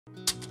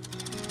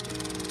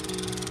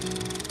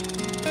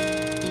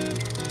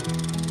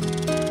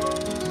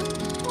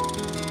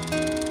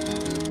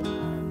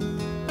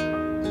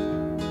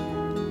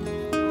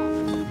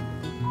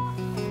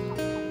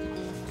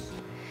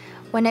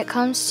When it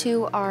comes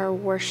to our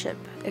worship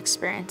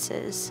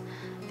experiences,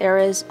 there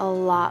is a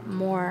lot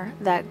more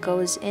that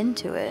goes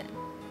into it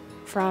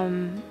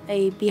from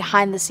a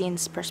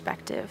behind-the-scenes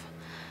perspective.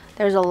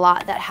 There's a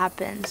lot that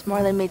happens,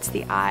 more than meets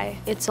the eye.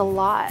 It's a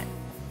lot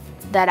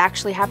that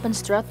actually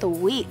happens throughout the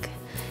week.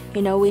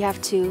 You know, we have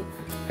to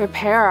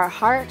prepare our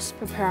hearts,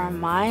 prepare our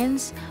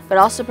minds, but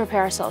also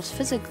prepare ourselves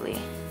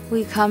physically.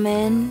 We come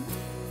in,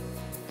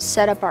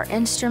 set up our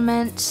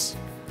instruments,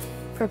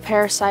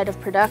 prepare site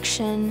of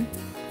production,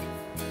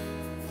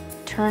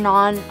 turn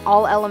on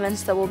all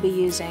elements that we'll be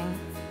using,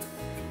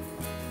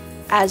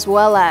 as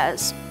well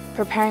as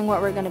preparing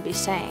what we're going to be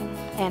saying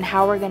and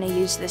how we're going to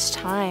use this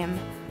time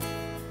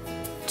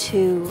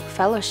to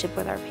fellowship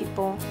with our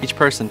people. Each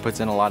person puts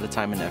in a lot of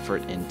time and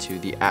effort into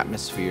the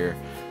atmosphere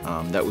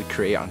that we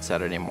create on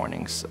Saturday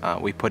mornings.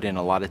 We put in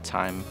a lot of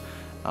time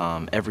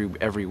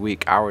every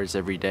week, hours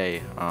every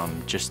day,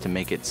 just to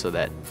make it so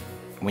that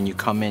when you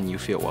come in, you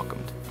feel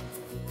welcomed.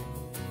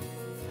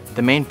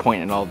 The main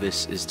point in all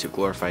this is to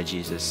glorify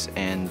Jesus,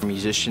 and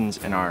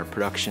musicians and our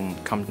production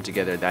come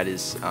together. That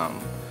is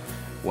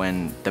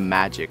when the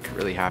magic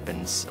really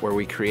happens, where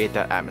we create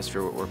that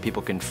atmosphere where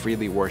people can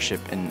freely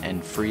worship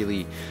and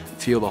freely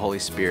feel the Holy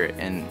Spirit.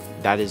 And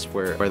that is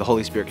where the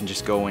Holy Spirit can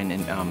just go in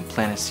and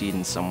plant a seed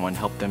in someone,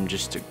 help them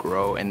just to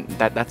grow. And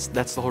that's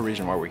the whole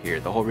reason why we're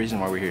here. The whole reason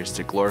why we're here is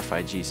to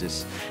glorify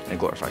Jesus and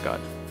glorify God.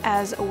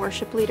 As a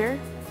worship leader,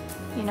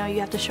 you know, you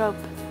have to show up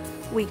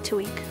week to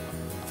week.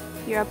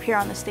 You're up here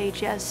on the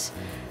stage, yes,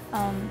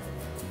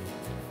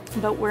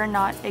 but we're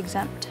not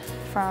exempt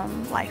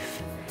from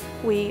life.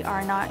 We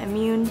are not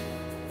immune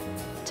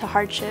to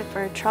hardship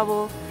or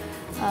trouble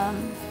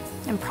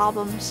and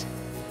problems,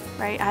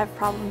 right? I have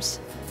problems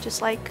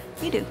just like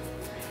you do.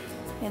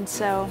 And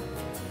so,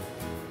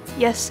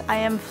 yes, I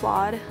am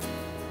flawed,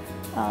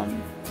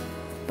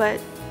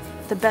 but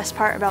the best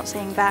part about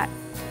saying that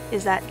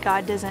is that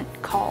God doesn't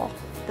call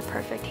the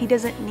perfect. He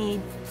doesn't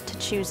need to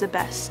choose the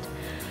best.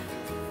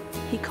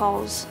 He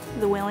calls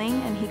the willing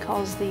and He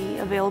calls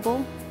the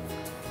available,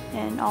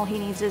 and all He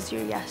needs is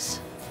your yes.